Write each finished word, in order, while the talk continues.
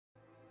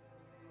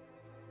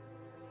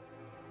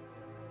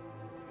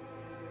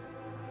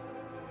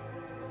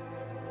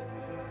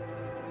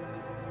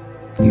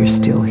you're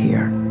still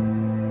here.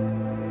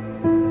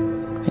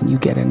 And you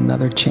get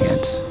another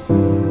chance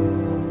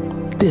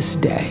this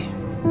day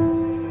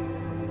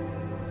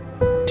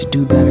to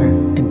do better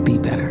and be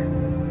better.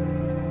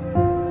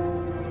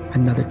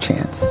 Another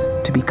chance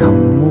to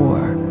become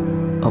more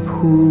of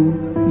who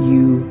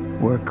you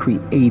were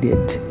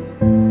created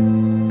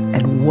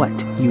and what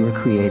you were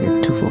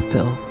created to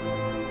fulfill.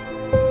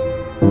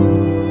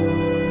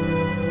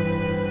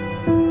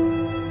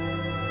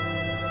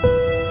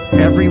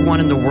 Everyone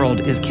in the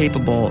world is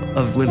capable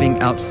of living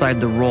outside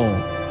the role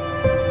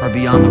or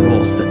beyond the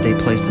roles that they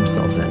place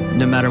themselves in,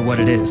 no matter what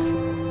it is.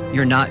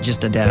 You're not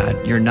just a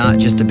dad, you're not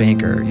just a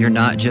banker, you're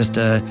not just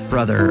a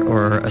brother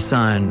or a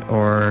son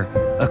or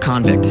a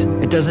convict.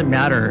 It doesn't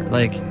matter.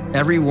 Like,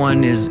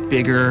 everyone is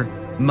bigger,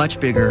 much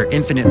bigger,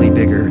 infinitely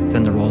bigger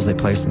than the roles they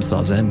place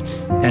themselves in,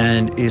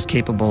 and is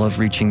capable of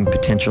reaching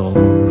potential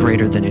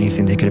greater than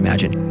anything they could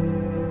imagine.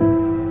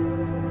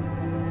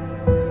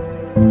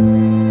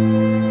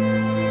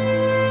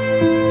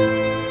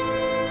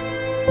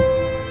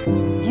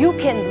 You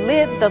can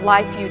live the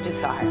life you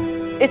desire.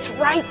 It's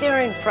right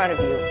there in front of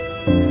you.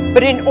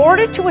 But in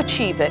order to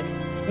achieve it,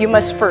 you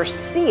must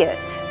first see it,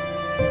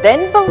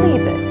 then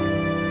believe it,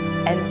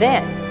 and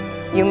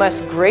then you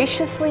must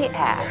graciously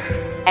ask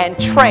and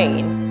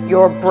train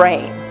your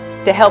brain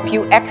to help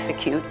you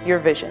execute your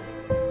vision.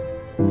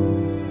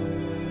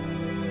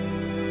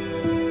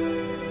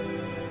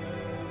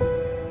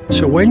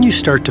 So when you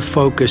start to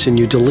focus and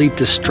you delete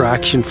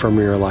distraction from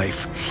your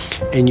life,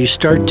 and you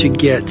start to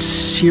get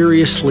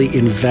seriously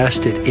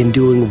invested in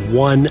doing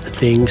one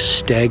thing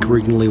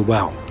staggeringly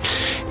well,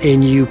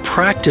 and you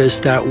practice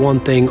that one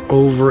thing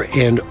over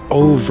and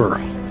over,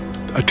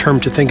 a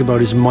term to think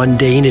about is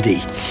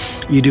mundanity.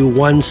 You do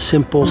one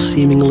simple,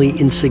 seemingly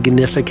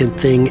insignificant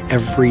thing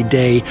every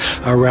day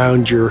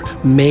around your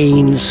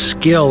main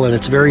skill, and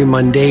it's very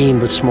mundane,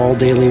 but small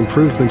daily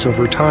improvements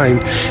over time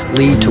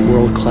lead to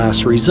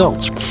world-class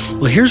results.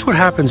 Well, here's what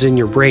happens in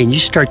your brain. You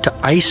start to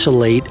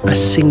isolate a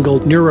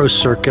single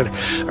neurocircuit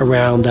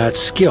around that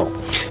skill,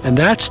 and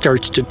that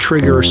starts to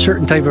trigger a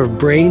certain type of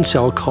brain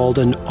cell called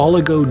an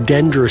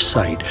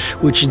oligodendrocyte,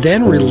 which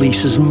then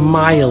releases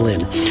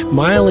myelin.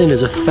 Myelin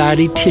is a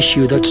fatty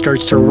tissue that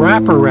starts to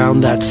wrap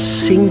around that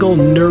single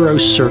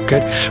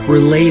neurocircuit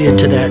related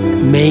to that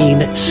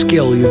main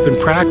skill you've been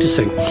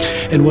practicing.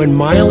 And when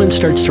myelin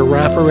starts to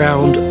wrap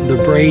around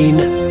the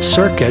brain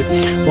circuit,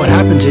 what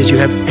happens is you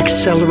have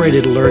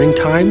accelerated learning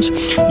times,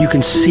 you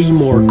can see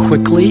more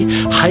quickly,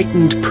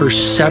 heightened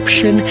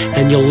perception,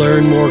 and you'll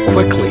learn more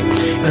quickly.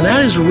 And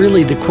that is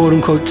really the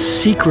quote-unquote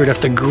secret of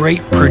the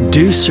great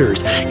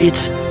producers.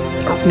 It's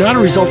not a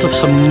result of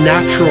some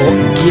natural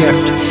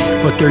gift,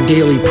 but their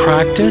daily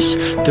practice,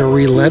 their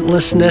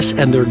relentlessness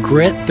and their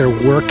grit, their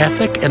work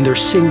ethic, and their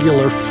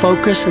singular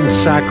focus and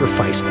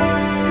sacrifice.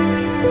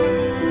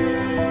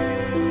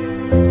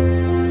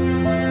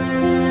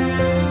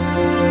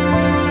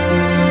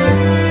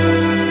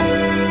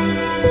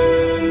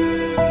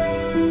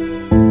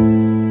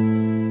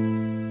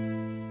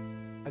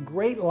 A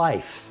great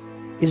life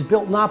is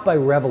built not by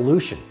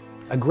revolution.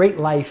 A great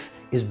life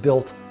is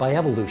built by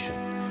evolution.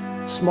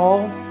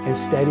 Small and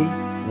steady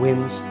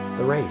wins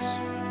the race.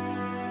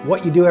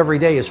 What you do every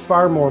day is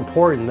far more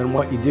important than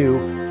what you do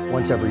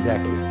once every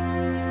decade.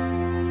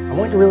 I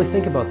want you to really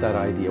think about that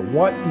idea.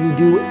 What you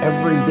do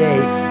every day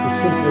is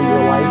simply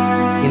your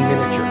life in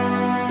miniature.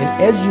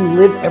 And as you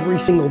live every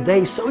single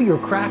day, so you're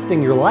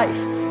crafting your life.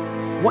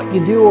 What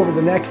you do over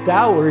the next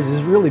hours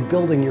is really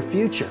building your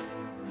future.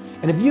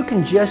 And if you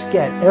can just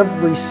get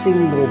every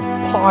single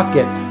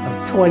pocket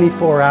of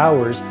 24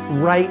 hours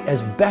right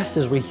as best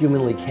as we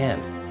humanly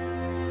can,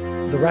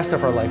 the rest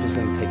of our life is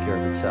going to take care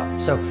of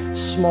itself. So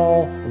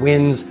small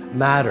wins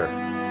matter.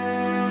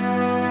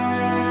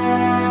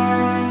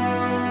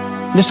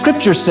 The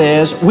scripture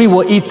says we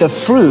will eat the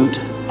fruit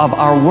of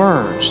our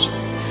words.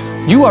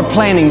 You are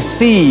planting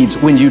seeds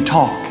when you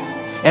talk.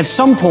 At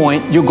some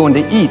point, you're going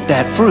to eat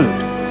that fruit.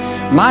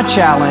 My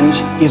challenge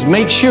is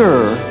make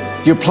sure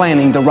you're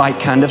planting the right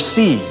kind of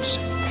seeds.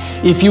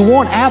 If you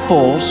want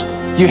apples,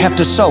 you have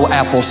to sow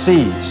apple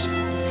seeds.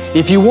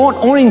 If you want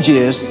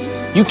oranges,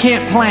 you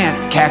can't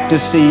plant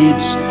cactus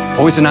seeds,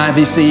 poison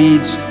ivy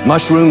seeds,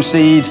 mushroom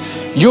seeds.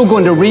 You're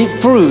going to reap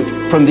fruit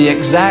from the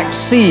exact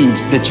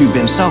seeds that you've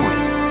been sowing.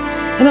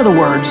 In other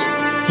words,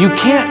 you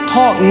can't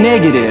talk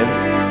negative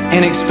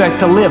and expect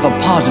to live a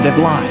positive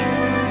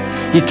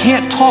life. You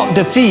can't talk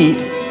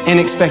defeat and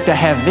expect to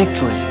have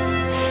victory.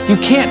 You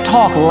can't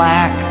talk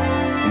lack,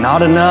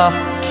 not enough,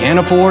 can't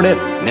afford it,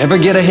 never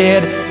get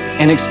ahead,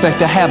 and expect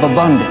to have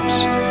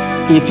abundance.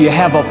 If you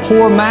have a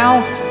poor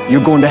mouth,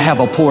 you're going to have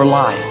a poor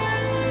life.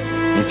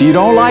 If you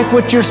don't like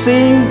what you're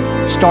seeing,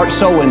 start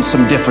sowing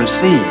some different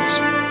seeds.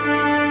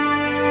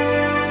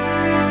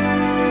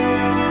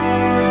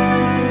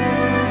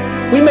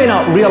 We may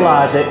not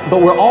realize it,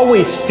 but we're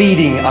always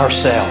feeding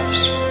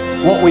ourselves.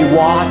 What we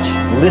watch,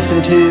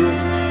 listen to,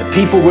 the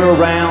people we're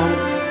around,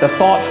 the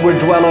thoughts we're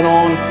dwelling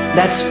on,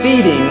 that's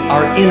feeding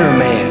our inner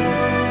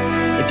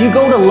man. If you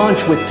go to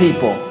lunch with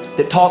people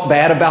that talk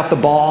bad about the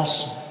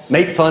boss,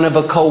 make fun of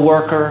a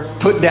coworker,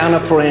 put down a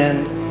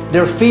friend.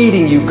 They're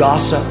feeding you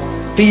gossip,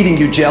 feeding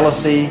you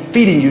jealousy,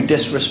 feeding you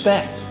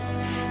disrespect.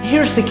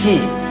 Here's the key.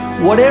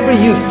 Whatever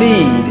you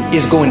feed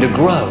is going to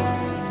grow.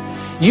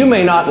 You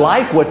may not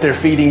like what they're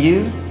feeding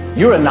you.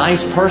 You're a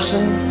nice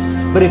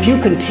person, but if you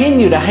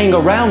continue to hang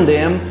around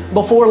them,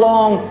 before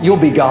long, you'll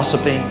be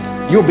gossiping,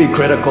 you'll be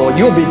critical,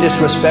 you'll be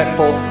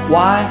disrespectful.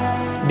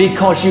 Why?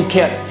 Because you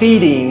kept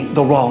feeding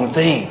the wrong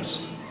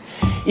things.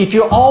 If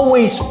you're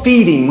always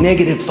feeding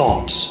negative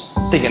thoughts,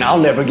 thinking, I'll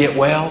never get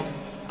well,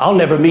 I'll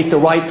never meet the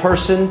right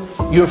person,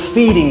 you're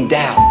feeding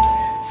doubt,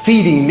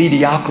 feeding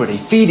mediocrity,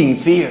 feeding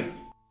fear.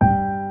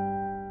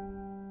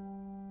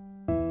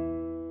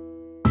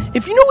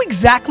 If you know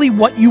exactly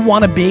what you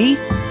want to be,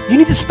 you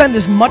need to spend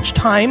as much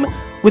time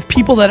with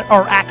people that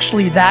are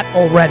actually that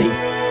already.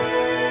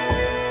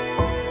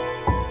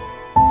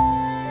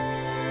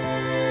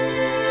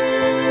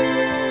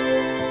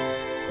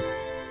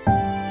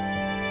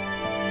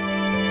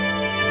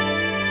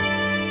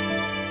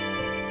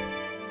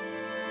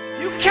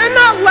 You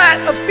cannot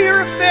let a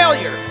fear of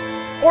failure,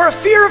 or a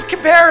fear of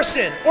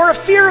comparison, or a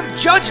fear of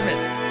judgment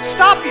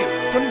stop you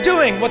from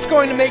doing what's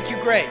going to make you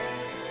great.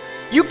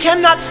 You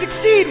cannot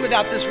succeed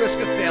without this risk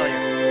of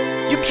failure.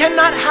 You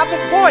cannot have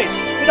a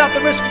voice without the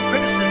risk of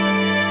criticism.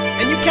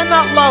 And you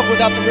cannot love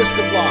without the risk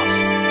of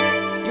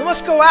loss. You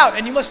must go out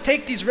and you must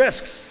take these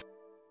risks.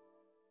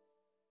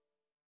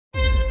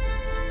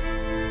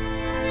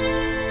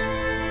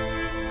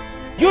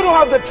 You don't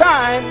have the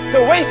time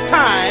to waste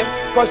time,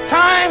 because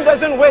time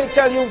doesn't wait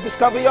till you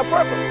discover your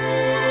purpose.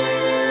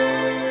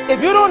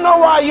 If you don't know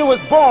why you was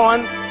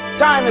born,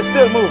 time is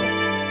still moving.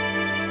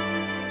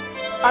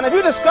 And if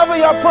you discover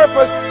your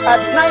purpose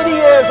at 90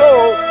 years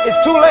old, it's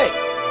too late.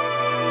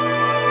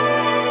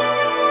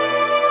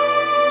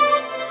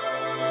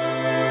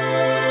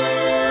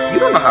 You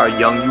don't know how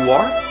young you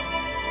are.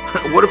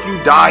 What if you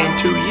die in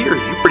 2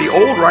 years? You're pretty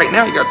old right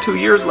now. You got 2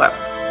 years left.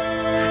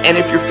 And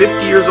if you're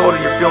 50 years old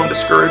and you're feeling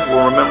discouraged,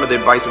 well, remember the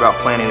advice about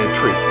planting a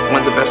tree.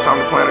 When's the best time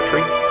to plant a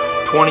tree?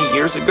 20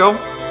 years ago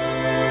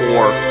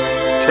or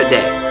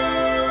today?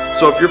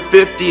 So if you're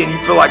 50 and you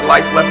feel like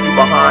life left you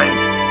behind,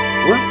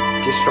 well,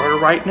 get started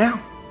right now.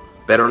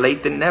 Better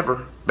late than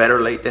never. Better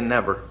late than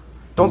never.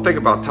 Don't think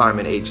about time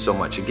and age so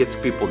much. It gets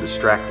people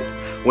distracted.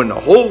 When the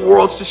whole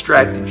world's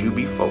distracted, you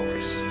be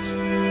focused.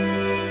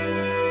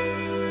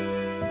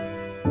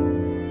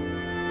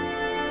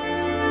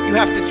 You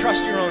have to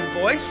trust your own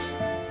voice,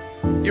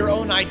 your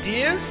own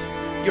ideas,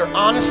 your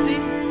honesty,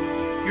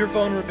 your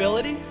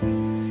vulnerability,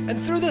 and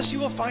through this you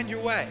will find your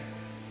way.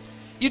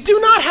 You do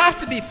not have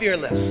to be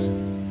fearless.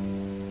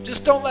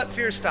 Just don't let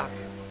fear stop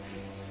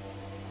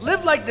you.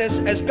 Live like this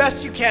as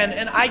best you can,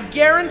 and I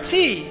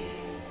guarantee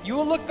you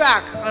will look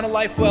back on a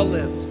life well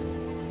lived.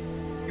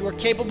 You are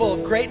capable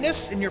of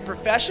greatness in your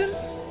profession,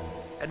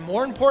 and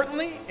more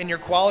importantly, in your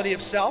quality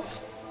of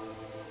self.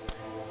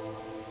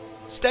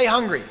 Stay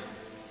hungry.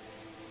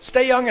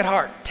 Stay young at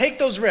heart. Take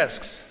those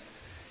risks.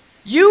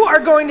 You are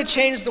going to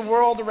change the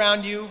world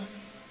around you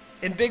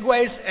in big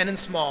ways and in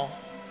small.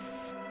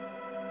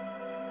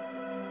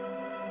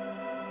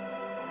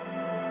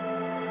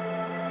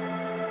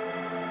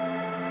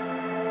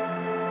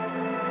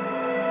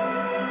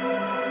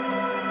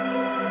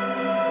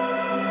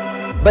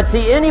 But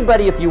see,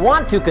 anybody, if you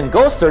want to, can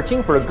go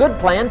searching for a good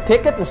plan,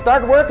 pick it, and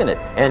start working it.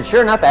 And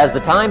sure enough, as the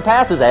time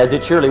passes, as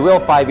it surely will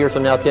 5 years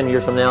from now, 10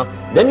 years from now,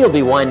 then you'll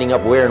be winding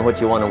up wearing what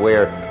you want to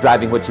wear,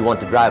 driving what you want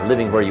to drive,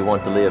 living where you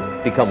want to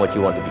live, become what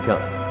you want to become.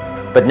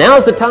 But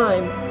now's the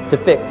time to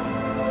fix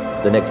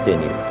the next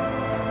 10 years.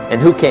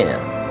 And who can?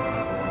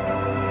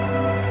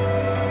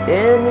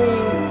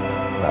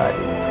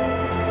 Anybody.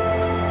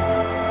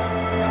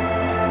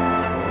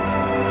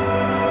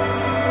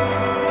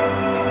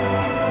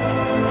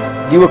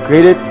 You were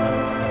created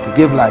to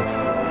give life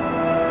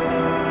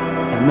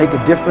and make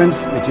a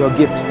difference with your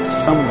gift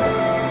somewhere.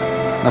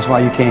 That's why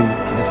you came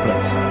to this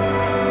place.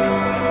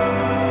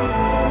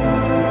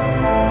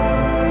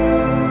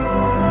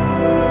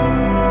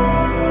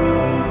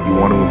 You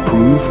want to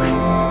improve?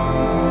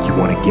 You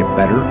want to get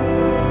better?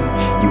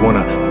 You want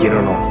to get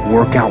on a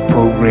workout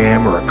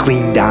program or a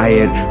clean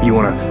diet? You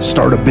want to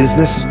start a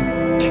business?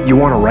 You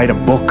want to write a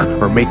book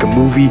or make a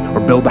movie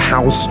or build a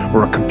house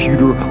or a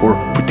computer or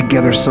put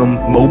together some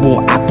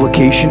mobile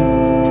application?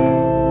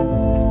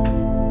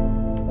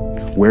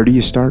 Where do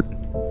you start?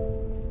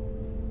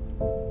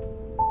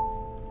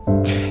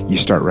 You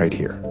start right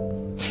here.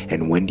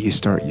 And when do you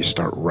start? You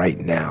start right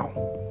now.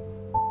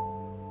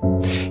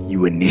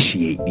 You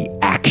initiate the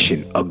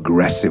action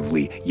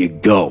aggressively. You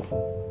go.